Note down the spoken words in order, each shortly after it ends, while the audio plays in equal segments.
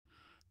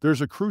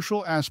There's a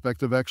crucial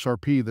aspect of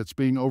XRP that's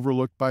being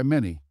overlooked by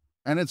many,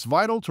 and it's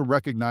vital to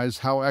recognize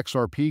how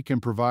XRP can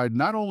provide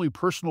not only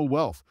personal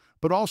wealth,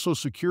 but also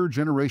secure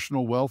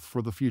generational wealth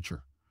for the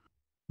future.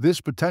 This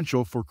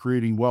potential for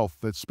creating wealth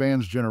that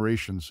spans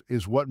generations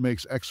is what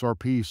makes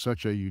XRP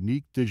such a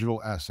unique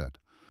digital asset.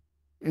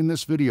 In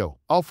this video,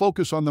 I'll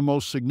focus on the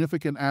most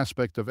significant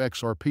aspect of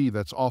XRP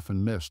that's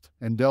often missed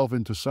and delve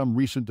into some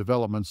recent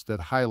developments that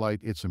highlight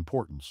its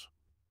importance.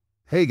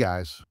 Hey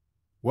guys,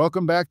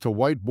 welcome back to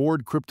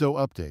Whiteboard Crypto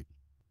Update.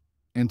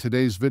 In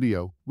today's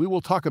video, we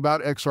will talk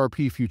about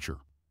XRP future.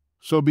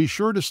 So be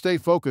sure to stay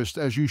focused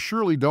as you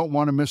surely don't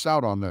want to miss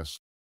out on this.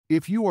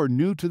 If you are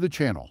new to the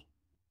channel,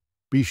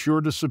 be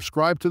sure to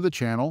subscribe to the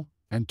channel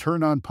and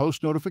turn on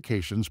post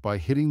notifications by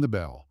hitting the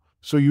bell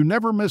so you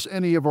never miss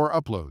any of our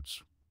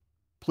uploads.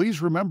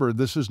 Please remember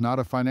this is not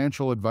a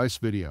financial advice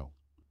video.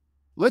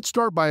 Let's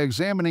start by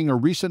examining a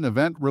recent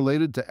event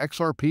related to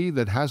XRP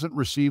that hasn't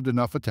received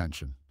enough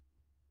attention.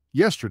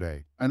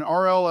 Yesterday, an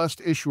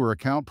RLS issuer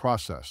account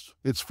processed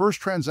its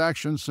first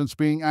transaction since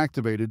being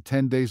activated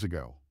 10 days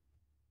ago.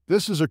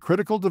 This is a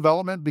critical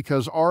development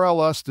because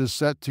RLS is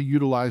set to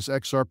utilize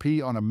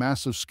XRP on a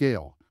massive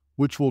scale,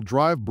 which will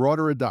drive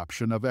broader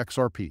adoption of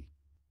XRP.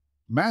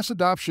 Mass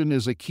adoption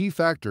is a key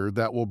factor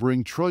that will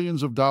bring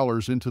trillions of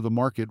dollars into the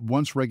market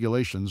once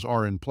regulations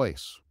are in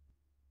place.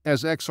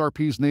 As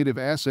XRP's native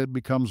asset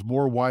becomes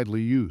more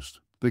widely used,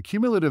 the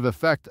cumulative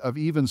effect of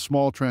even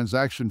small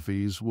transaction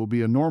fees will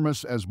be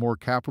enormous as more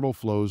capital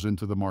flows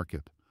into the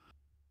market.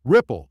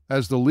 Ripple,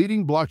 as the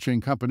leading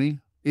blockchain company,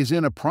 is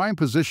in a prime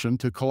position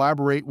to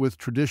collaborate with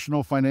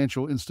traditional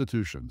financial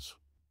institutions.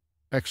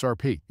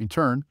 XRP, in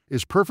turn,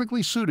 is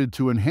perfectly suited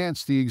to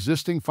enhance the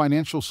existing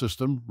financial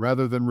system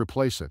rather than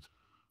replace it.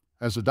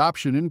 As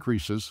adoption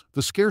increases,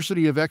 the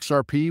scarcity of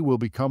XRP will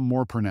become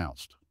more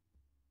pronounced,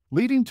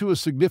 leading to a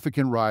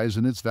significant rise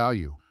in its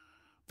value.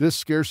 This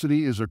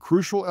scarcity is a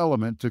crucial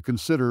element to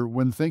consider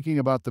when thinking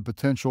about the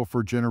potential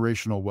for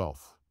generational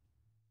wealth.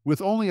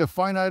 With only a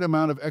finite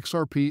amount of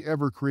XRP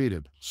ever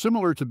created,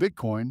 similar to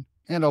Bitcoin,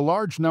 and a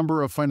large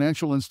number of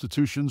financial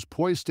institutions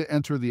poised to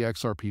enter the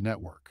XRP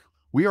network,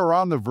 we are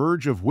on the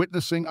verge of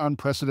witnessing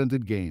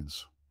unprecedented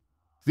gains.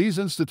 These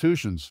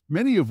institutions,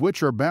 many of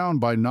which are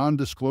bound by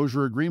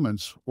non-disclosure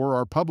agreements or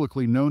are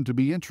publicly known to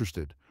be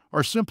interested,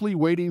 are simply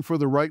waiting for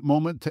the right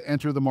moment to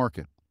enter the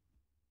market.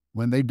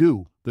 When they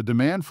do, the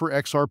demand for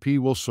XRP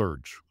will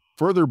surge,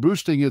 further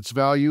boosting its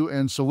value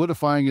and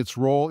solidifying its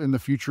role in the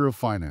future of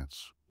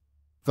finance.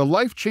 The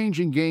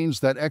life-changing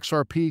gains that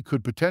XRP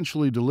could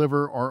potentially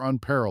deliver are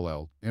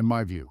unparalleled, in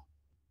my view.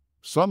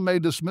 Some may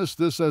dismiss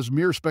this as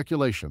mere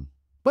speculation,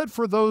 but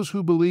for those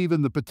who believe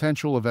in the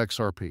potential of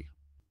XRP,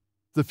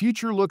 the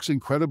future looks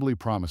incredibly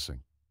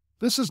promising.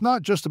 This is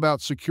not just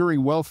about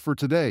securing wealth for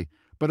today,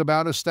 but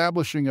about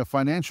establishing a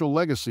financial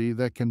legacy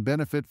that can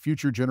benefit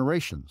future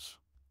generations.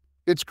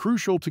 It's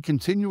crucial to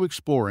continue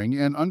exploring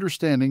and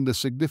understanding the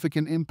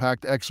significant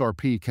impact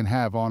XRP can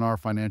have on our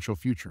financial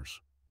futures.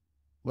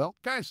 Well,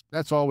 guys,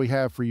 that's all we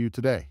have for you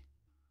today.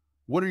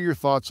 What are your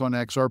thoughts on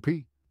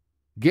XRP?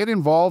 Get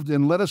involved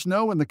and let us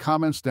know in the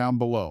comments down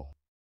below.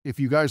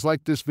 If you guys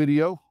like this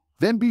video,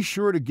 then be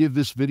sure to give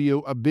this video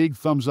a big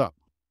thumbs up.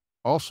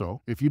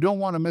 Also, if you don't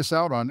want to miss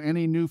out on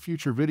any new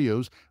future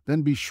videos,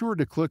 then be sure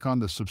to click on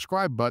the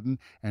subscribe button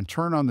and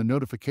turn on the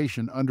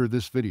notification under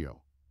this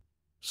video,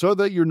 so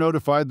that you're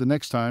notified the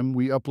next time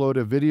we upload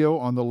a video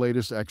on the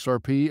latest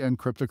XRP and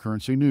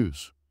cryptocurrency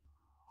news.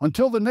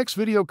 Until the next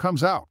video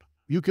comes out,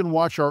 you can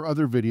watch our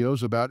other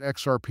videos about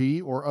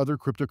XRP or other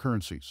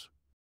cryptocurrencies.